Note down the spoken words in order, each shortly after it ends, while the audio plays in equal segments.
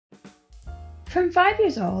From 5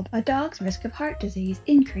 years old, a dog's risk of heart disease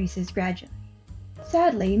increases gradually.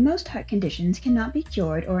 Sadly, most heart conditions cannot be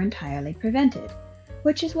cured or entirely prevented,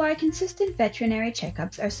 which is why consistent veterinary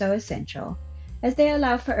checkups are so essential, as they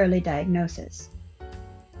allow for early diagnosis.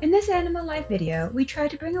 In this Animal Life video, we try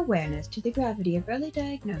to bring awareness to the gravity of early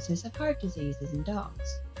diagnosis of heart diseases in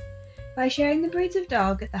dogs, by sharing the breeds of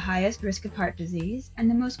dog at the highest risk of heart disease and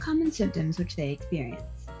the most common symptoms which they experience.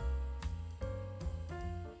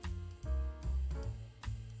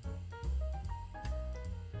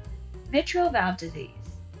 Mitral valve disease.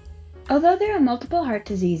 Although there are multiple heart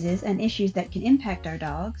diseases and issues that can impact our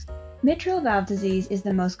dogs, mitral valve disease is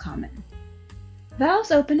the most common.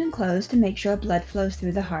 Valves open and close to make sure blood flows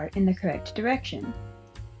through the heart in the correct direction.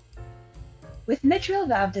 With mitral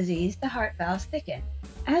valve disease, the heart valves thicken.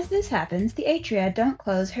 As this happens, the atria don't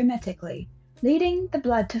close hermetically, leading the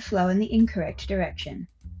blood to flow in the incorrect direction.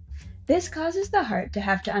 This causes the heart to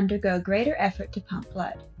have to undergo greater effort to pump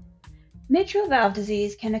blood. Mitral valve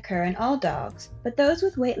disease can occur in all dogs, but those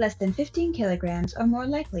with weight less than 15 kilograms are more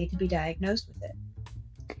likely to be diagnosed with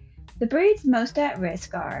it. The breeds most at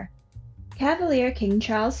risk are Cavalier King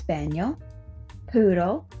Charles Spaniel,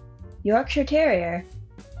 Poodle, Yorkshire Terrier,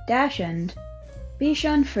 Dachshund,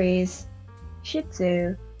 Bichon Frise, Shih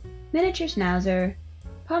Tzu, Miniature Schnauzer,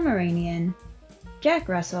 Pomeranian, Jack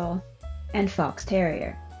Russell, and Fox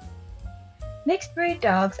Terrier. Mixed breed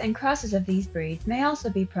dogs and crosses of these breeds may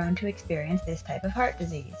also be prone to experience this type of heart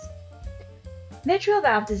disease. Mitral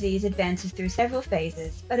valve disease advances through several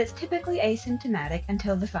phases, but it's typically asymptomatic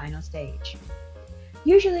until the final stage.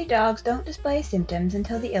 Usually dogs don't display symptoms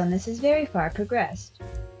until the illness is very far progressed.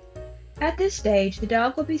 At this stage, the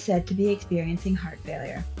dog will be said to be experiencing heart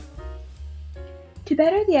failure. To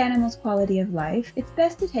better the animal's quality of life, it's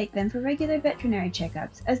best to take them for regular veterinary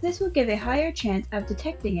checkups, as this will give a higher chance of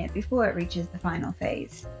detecting it before it reaches the final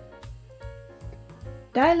phase.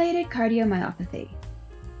 Dilated cardiomyopathy.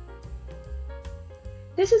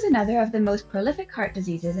 This is another of the most prolific heart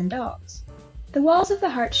diseases in dogs. The walls of the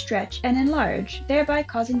heart stretch and enlarge, thereby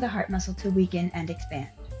causing the heart muscle to weaken and expand.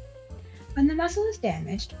 When the muscle is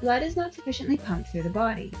damaged, blood is not sufficiently pumped through the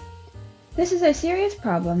body. This is a serious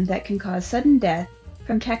problem that can cause sudden death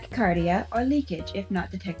from tachycardia or leakage if not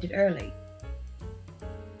detected early.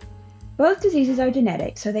 Both diseases are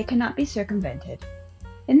genetic, so they cannot be circumvented.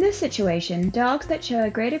 In this situation, dogs that show a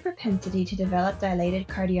greater propensity to develop dilated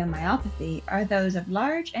cardiomyopathy are those of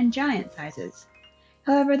large and giant sizes.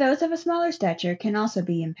 However, those of a smaller stature can also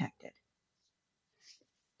be impacted.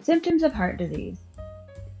 Symptoms of heart disease.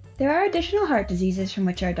 There are additional heart diseases from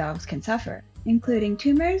which our dogs can suffer, including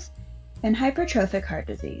tumors and hypertrophic heart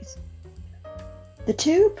disease. The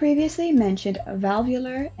two previously mentioned,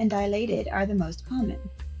 valvular and dilated, are the most common.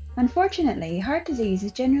 Unfortunately, heart disease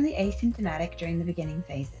is generally asymptomatic during the beginning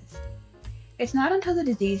phases. It's not until the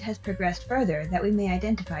disease has progressed further that we may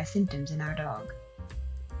identify symptoms in our dog.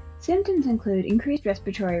 Symptoms include increased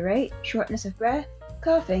respiratory rate, shortness of breath,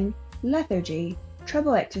 coughing, lethargy,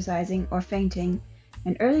 trouble exercising or fainting,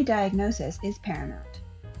 and early diagnosis is paramount.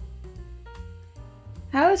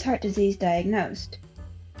 How is heart disease diagnosed?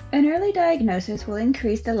 An early diagnosis will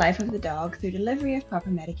increase the life of the dog through delivery of proper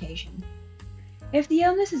medication. If the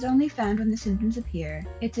illness is only found when the symptoms appear,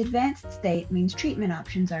 its advanced state means treatment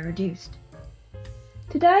options are reduced.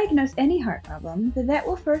 To diagnose any heart problem, the vet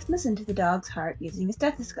will first listen to the dog's heart using a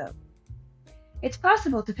stethoscope. It's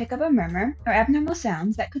possible to pick up a murmur or abnormal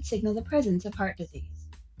sounds that could signal the presence of heart disease.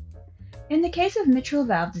 In the case of mitral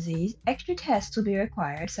valve disease, extra tests will be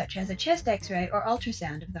required, such as a chest X-ray or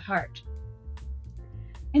ultrasound of the heart.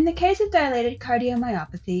 In the case of dilated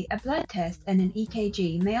cardiomyopathy, a blood test and an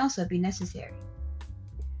EKG may also be necessary.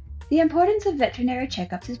 The importance of veterinary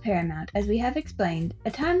checkups is paramount. As we have explained, a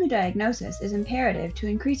timely diagnosis is imperative to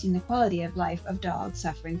increasing the quality of life of dogs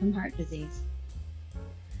suffering from heart disease.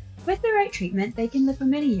 With the right treatment, they can live for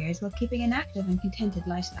many years while keeping an active and contented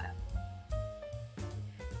lifestyle.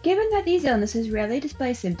 Given that these illnesses rarely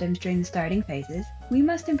display symptoms during the starting phases, we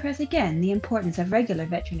must impress again the importance of regular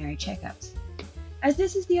veterinary checkups, as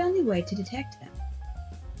this is the only way to detect them.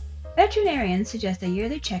 Veterinarians suggest a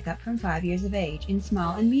yearly checkup from 5 years of age in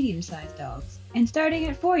small and medium-sized dogs, and starting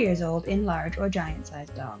at 4 years old in large or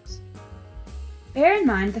giant-sized dogs. Bear in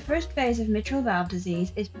mind the first phase of mitral valve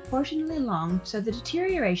disease is proportionally long, so the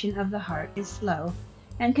deterioration of the heart is slow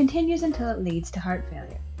and continues until it leads to heart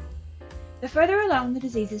failure. The further along the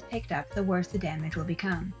disease is picked up, the worse the damage will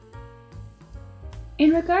become.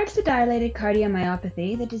 In regards to dilated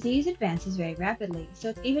cardiomyopathy, the disease advances very rapidly, so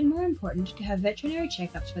it's even more important to have veterinary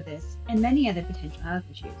checkups for this and many other potential health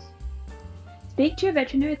issues. Speak to your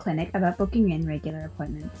veterinary clinic about booking in regular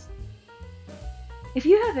appointments. If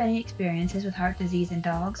you have any experiences with heart disease in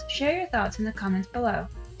dogs, share your thoughts in the comments below.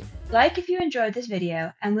 Like if you enjoyed this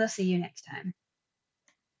video, and we'll see you next time.